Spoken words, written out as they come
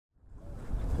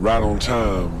right on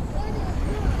time,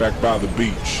 back by the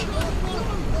beach.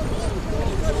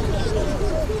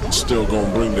 Still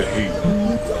gonna bring the heat.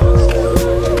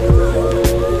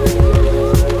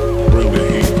 Bring the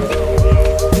heat.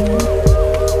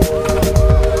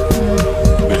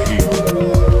 The heat.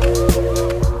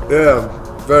 Yeah,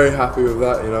 I'm very happy with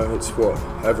that. You know, it's what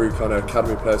every kind of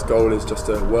academy player's goal is, just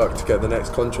to work to get the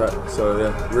next contract. So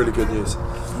yeah, really good news.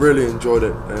 Really enjoyed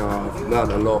it. You know, I've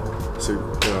learned a lot. It's a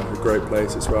great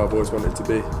place. It's where I've always wanted to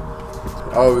be.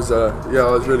 I was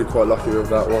really quite lucky with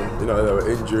that one. You know, there were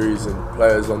injuries and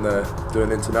players on there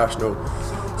doing international,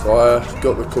 so I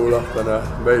got the call up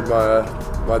and made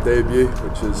my debut,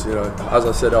 which is, you know, as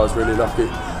I said, I was really lucky.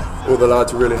 All the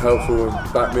lads were really helpful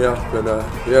and backed me up, and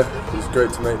yeah, it was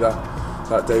great to make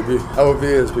that debut. LV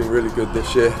has been really good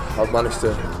this year. I've managed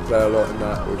to play a lot in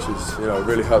that, which is, you know,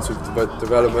 really helps with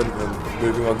development and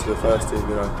moving on to the first team.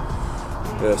 You know,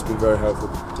 yeah, it's been very helpful.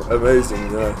 It's amazing,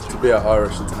 you know, to be at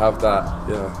Irish and to have that,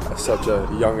 you know, at such a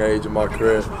young age in my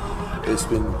career. It's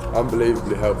been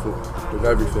unbelievably helpful with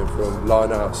everything from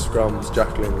line-outs, scrums,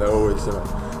 jackling. They're always, you know,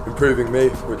 improving me,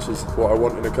 which is what I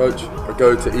want in a coach. I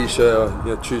go to Isha,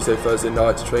 you know, Tuesday, Thursday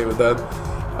night to train with them,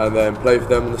 and then play for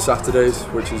them on the Saturdays,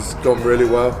 which has gone really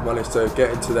well. Managed to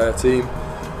get into their team.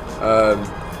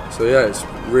 So yeah, it's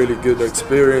really good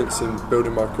experience in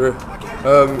building my career.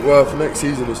 Well, for next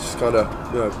season, it's just kind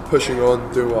of, you know, pushing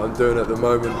on, doing what I'm doing at the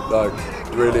moment, like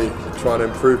really trying to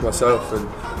improve myself and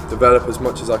develop as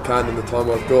much as I can in the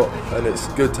time I've got. And it's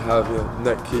good to have, you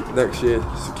know, next year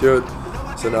secured,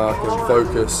 so now I can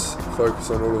focus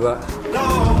on all of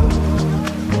that.